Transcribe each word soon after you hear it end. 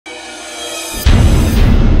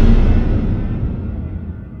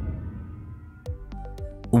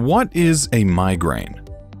What is a migraine?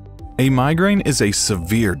 A migraine is a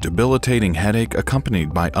severe, debilitating headache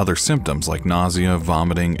accompanied by other symptoms like nausea,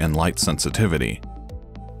 vomiting, and light sensitivity.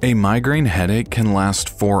 A migraine headache can last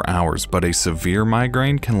 4 hours, but a severe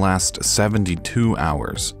migraine can last 72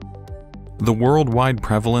 hours. The worldwide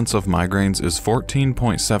prevalence of migraines is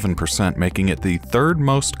 14.7%, making it the third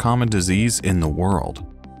most common disease in the world.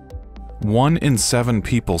 1 in 7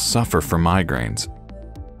 people suffer from migraines.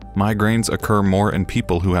 Migraines occur more in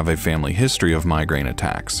people who have a family history of migraine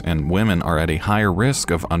attacks, and women are at a higher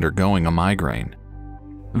risk of undergoing a migraine.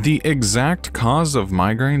 The exact cause of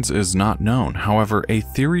migraines is not known. However, a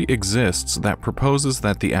theory exists that proposes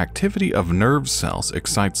that the activity of nerve cells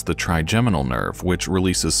excites the trigeminal nerve, which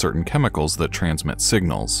releases certain chemicals that transmit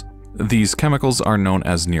signals. These chemicals are known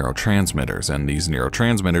as neurotransmitters, and these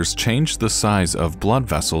neurotransmitters change the size of blood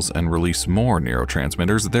vessels and release more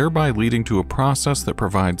neurotransmitters, thereby leading to a process that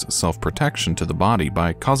provides self-protection to the body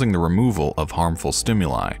by causing the removal of harmful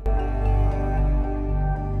stimuli.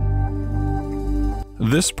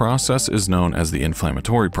 This process is known as the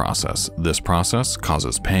inflammatory process. This process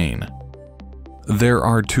causes pain. There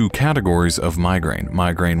are 2 categories of migraine: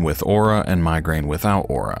 migraine with aura and migraine without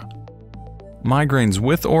aura. Migraines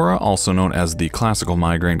with aura, also known as the classical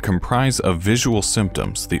migraine, comprise of visual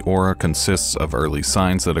symptoms. The aura consists of early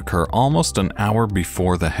signs that occur almost an hour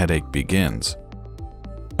before the headache begins.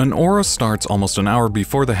 An aura starts almost an hour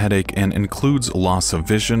before the headache and includes loss of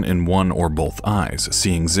vision in one or both eyes,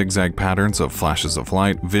 seeing zigzag patterns of flashes of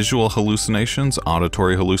light, visual hallucinations,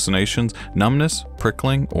 auditory hallucinations, numbness,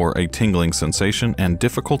 prickling, or a tingling sensation, and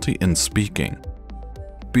difficulty in speaking.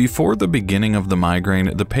 Before the beginning of the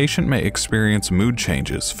migraine, the patient may experience mood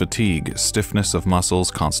changes, fatigue, stiffness of muscles,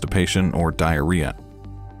 constipation, or diarrhea.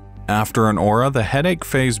 After an aura, the headache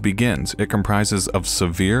phase begins. It comprises of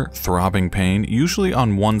severe, throbbing pain, usually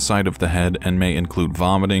on one side of the head, and may include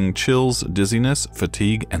vomiting, chills, dizziness,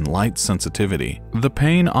 fatigue, and light sensitivity. The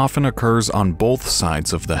pain often occurs on both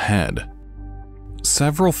sides of the head.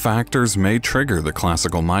 Several factors may trigger the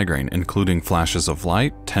classical migraine, including flashes of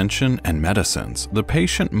light, tension, and medicines. The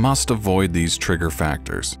patient must avoid these trigger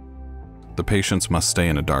factors. The patients must stay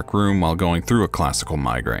in a dark room while going through a classical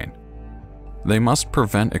migraine. They must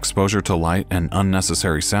prevent exposure to light and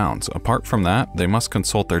unnecessary sounds. Apart from that, they must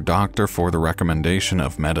consult their doctor for the recommendation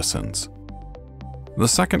of medicines. The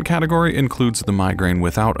second category includes the migraine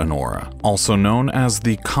without an aura, also known as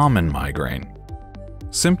the common migraine.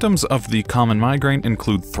 Symptoms of the common migraine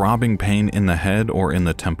include throbbing pain in the head or in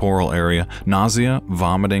the temporal area, nausea,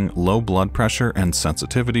 vomiting, low blood pressure, and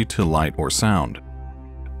sensitivity to light or sound.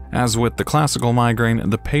 As with the classical migraine,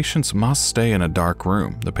 the patients must stay in a dark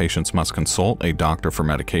room. The patients must consult a doctor for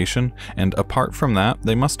medication, and apart from that,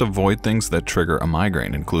 they must avoid things that trigger a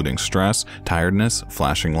migraine, including stress, tiredness,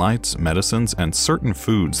 flashing lights, medicines, and certain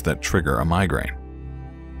foods that trigger a migraine.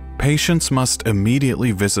 Patients must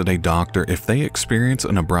immediately visit a doctor if they experience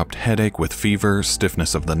an abrupt headache with fever,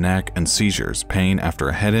 stiffness of the neck, and seizures, pain after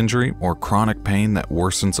a head injury, or chronic pain that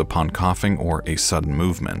worsens upon coughing or a sudden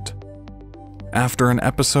movement. After an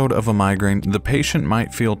episode of a migraine, the patient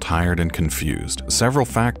might feel tired and confused. Several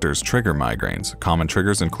factors trigger migraines. Common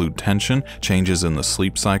triggers include tension, changes in the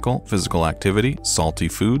sleep cycle, physical activity, salty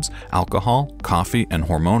foods, alcohol, coffee, and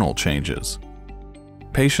hormonal changes.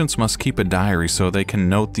 Patients must keep a diary so they can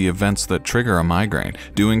note the events that trigger a migraine.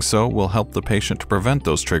 Doing so will help the patient to prevent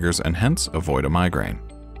those triggers and hence avoid a migraine.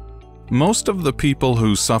 Most of the people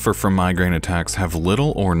who suffer from migraine attacks have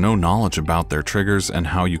little or no knowledge about their triggers and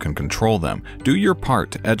how you can control them. Do your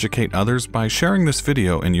part to educate others by sharing this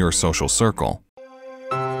video in your social circle.